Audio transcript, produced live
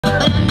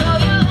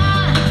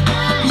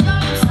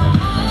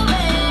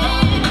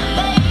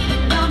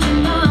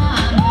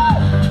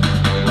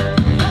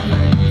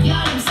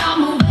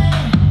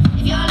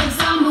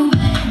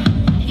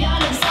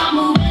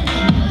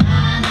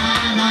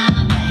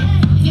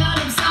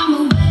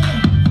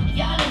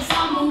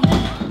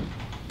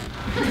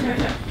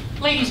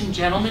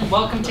gentlemen,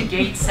 welcome to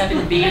Gate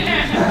 7B.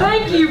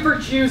 Thank you for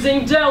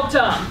choosing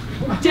Delta.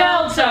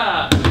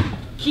 Delta!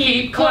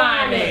 Keep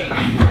climbing!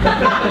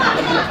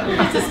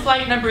 This is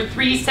flight number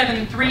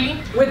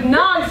 373. With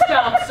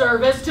non-stop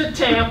service to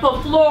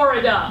Tampa,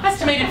 Florida.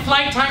 Estimated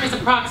flight time is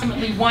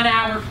approximately 1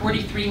 hour,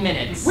 43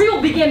 minutes. We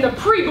will begin the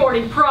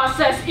pre-boarding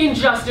process in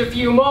just a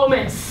few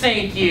moments.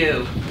 Thank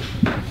you.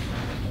 And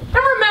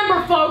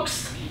remember,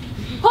 folks,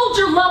 hold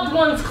your loved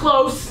ones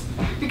close,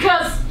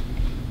 because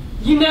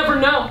you never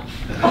know.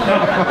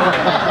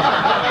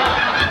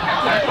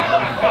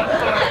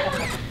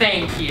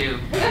 Thank you.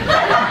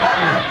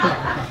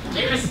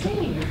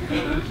 Christine,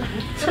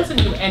 there's a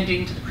new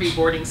ending to the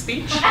pre-boarding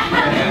speech.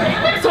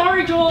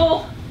 Sorry,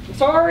 Joel.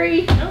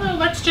 Sorry. No,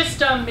 let's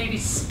just maybe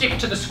stick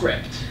to the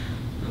script.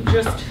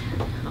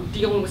 I'm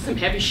dealing with some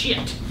heavy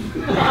shit.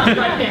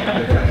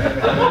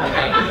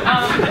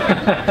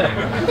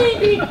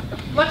 Maybe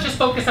let's just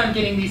focus on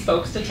getting these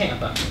folks to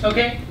Tampa,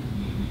 okay?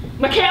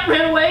 My cat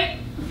ran away.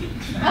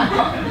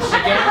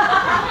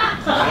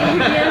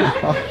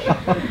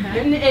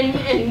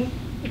 And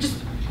just,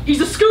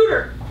 he's a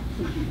scooter.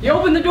 You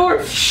open the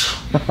door,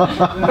 scoots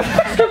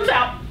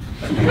out.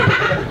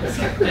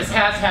 This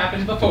has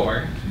happened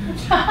before.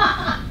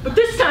 But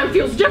this time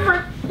feels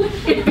different.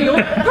 It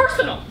feels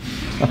personal.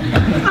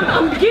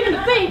 I'm beginning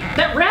to think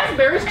that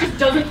Raspberries just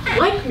doesn't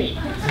like me.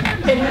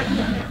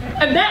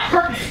 And that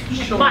hurts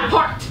my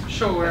heart.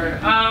 Sure.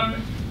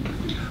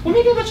 Well,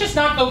 maybe let's just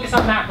not focus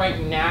on that right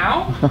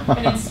now,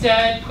 and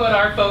instead put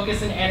our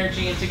focus and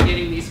energy into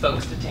getting these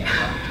folks to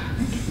Tampa.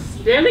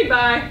 Standing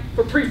by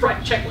for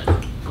pre-flight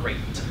checklist. Great.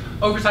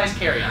 Oversized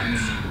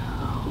carry-ons.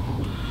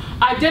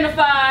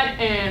 Identified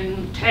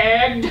and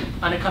tagged.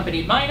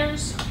 Unaccompanied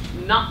minors.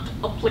 Not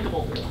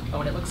applicable.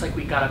 Oh, and it looks like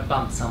we gotta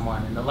bump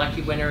someone, and the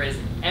lucky winner is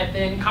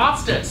Evan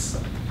Costas.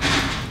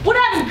 Would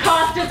Evan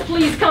Costas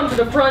please come to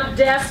the front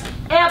desk?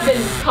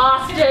 Evan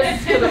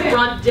Costas to the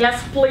front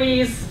desk,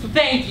 please.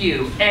 Thank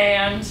you,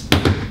 and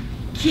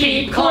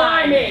keep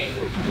climbing.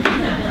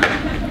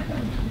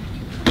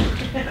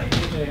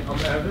 Hey, I'm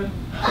Evan.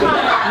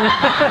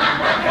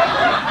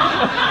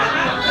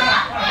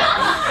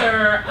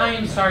 Sir, I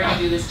am sorry to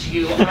do this to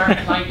you. Our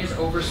flight is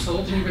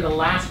oversold, and you were the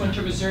last one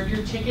to reserve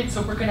your ticket,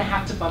 so we're gonna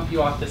have to bump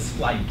you off this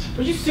flight.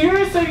 Are you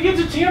serious? I can get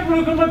to Tampa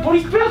to go to my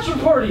buddy's bachelor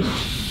party.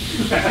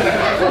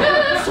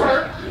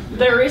 Sir,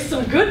 there is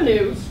some good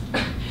news.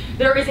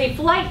 There is a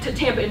flight to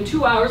Tampa in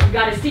 2 hours. We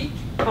got a seat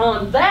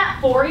on that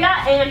for you,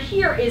 and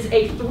here is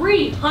a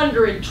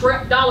 $300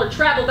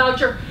 travel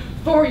voucher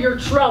for your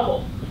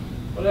trouble.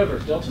 Whatever,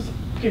 Delta's the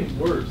fucking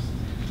worst.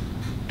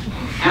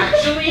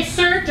 Actually,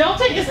 sir,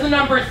 Delta is the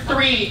number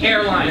 3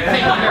 airline.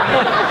 Thank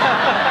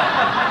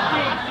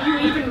you.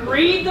 Did you even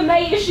read the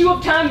May issue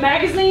of Time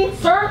magazine,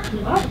 sir?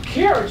 I don't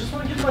care, I just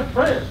want to get to my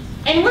friends.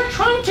 And we're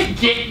trying to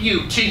get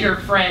you to your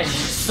friends,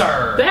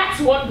 sir.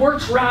 That's what we're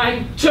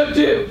trying to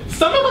do.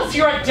 Some of us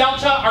here at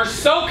Delta are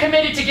so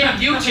committed to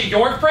getting you to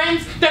your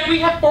friends that we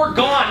have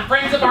foregone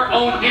friends of our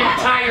own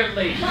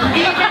entirely,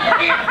 even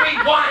if we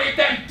wanted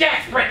them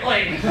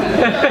desperately. Did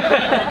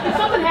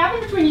something happen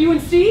between you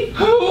and Steve?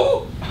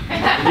 Who?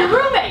 Your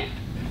roommate.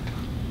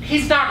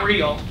 He's not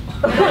real.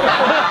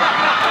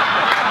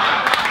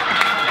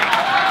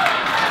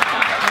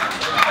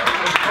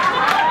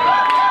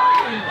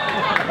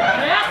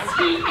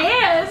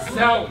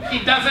 No, he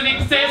doesn't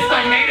exist.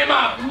 I made him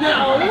up.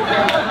 No.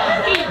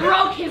 He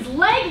broke his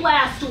leg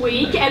last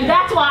week, and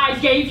that's why I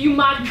gave you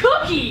my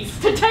cookies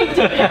to take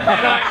to him.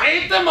 And I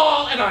ate them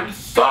all, and I'm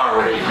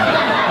sorry.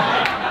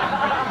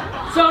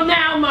 So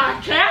now my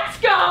cat's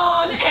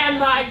gone, and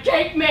my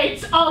cake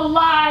mate's a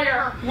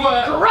liar.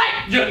 What?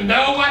 Great. You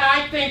know what?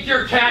 I think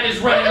your cat is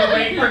running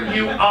away from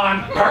you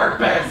on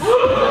purpose.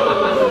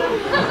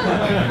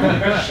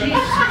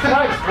 Jesus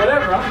Christ,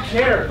 whatever, I don't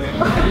care.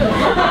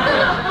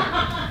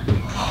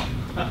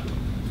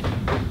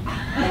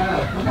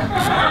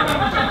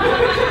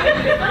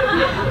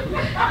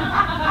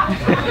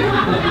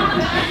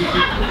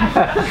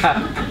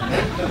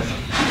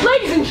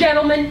 Ladies and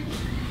gentlemen,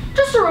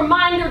 just a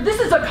reminder, this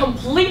is a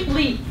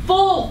completely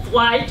full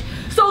flight,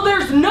 so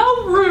there's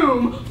no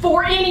room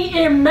for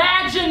any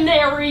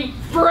imaginary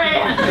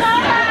friends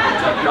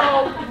to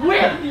go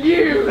with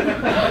you.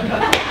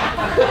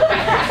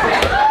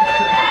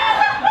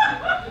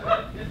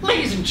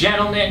 Ladies and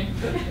gentlemen,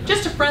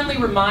 just a friendly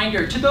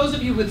reminder to those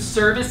of you with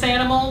service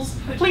animals,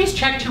 please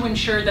check to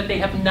ensure that they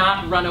have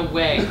not run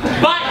away.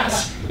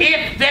 But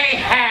if they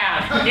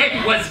have,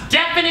 it was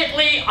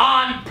definitely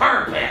on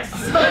purpose.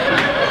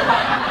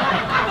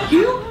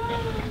 You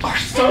are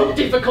so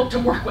difficult to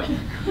work with.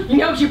 You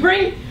know, you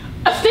bring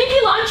a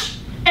stinky lunch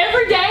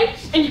every day,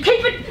 and you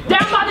keep it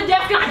down by the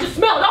desk, and I just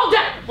smell it all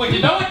day. Well, you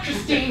know what,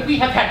 Christine? We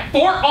have had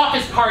 4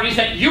 office parties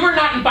that you were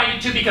not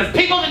invited to because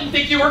people didn't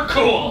think you were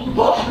cool.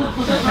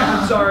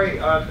 I'm sorry,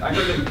 I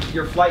heard that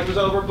your flight was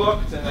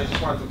overbooked, and I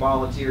just wanted to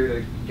volunteer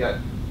to get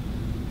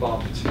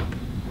bumped.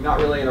 I'm not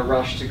really in a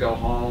rush to go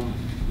home.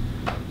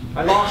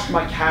 I lost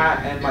my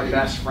cat and my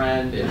best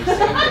friend in the same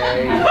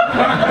day.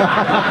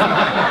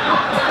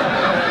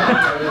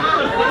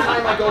 Every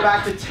time I go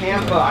back to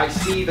Tampa, I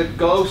see the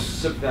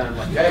ghosts of them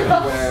like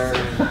everywhere.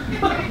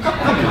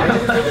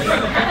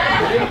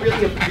 I didn't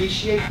really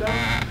appreciate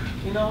them,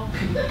 you know?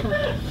 And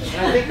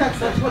I think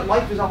that's what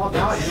life is all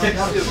about. You know, you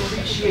have to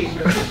appreciate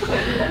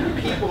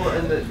the people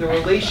and the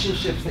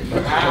relationships that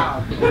you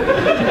have.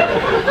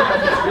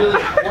 It's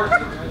really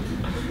important.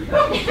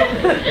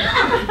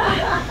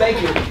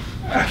 Thank you.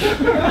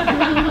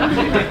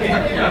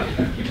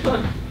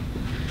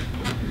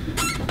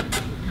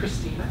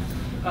 Christina,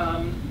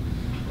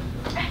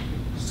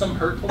 some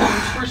hurtful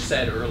things were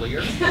said earlier.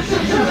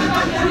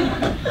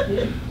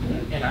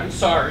 And I'm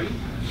sorry.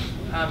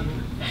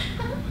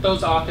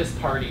 Those office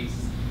parties,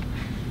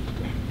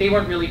 they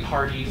weren't really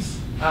parties.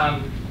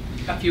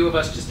 A few of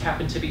us just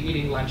happened to be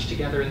eating lunch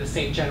together in the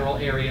same general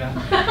area.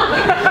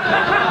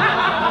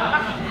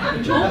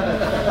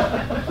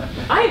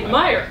 I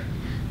admire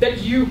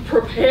that you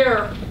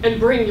prepare and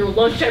bring your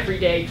lunch every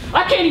day.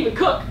 I can't even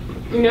cook,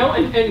 you know,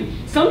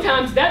 and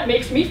sometimes that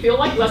makes me feel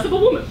like less of a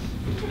woman.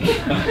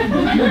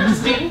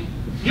 Christine,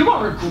 you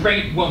are a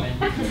great woman.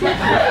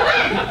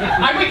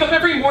 I wake up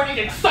every morning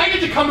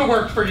excited to come to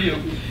work for you.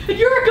 And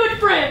you're a good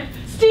friend.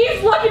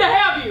 Steve's lucky to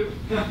have you.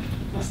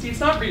 Well, Steve's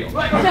not real.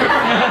 That's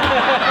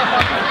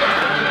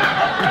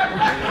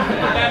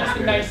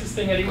the nicest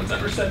thing anyone's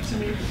ever said to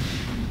me.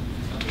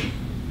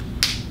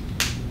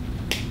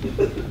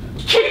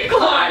 Keep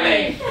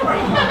climbing!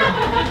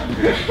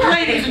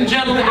 Ladies and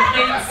gentlemen of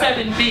Gate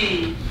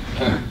 7B,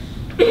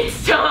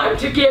 It's time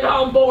to get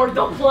on board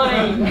the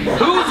plane.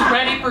 who's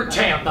ready for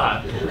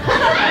Tampa?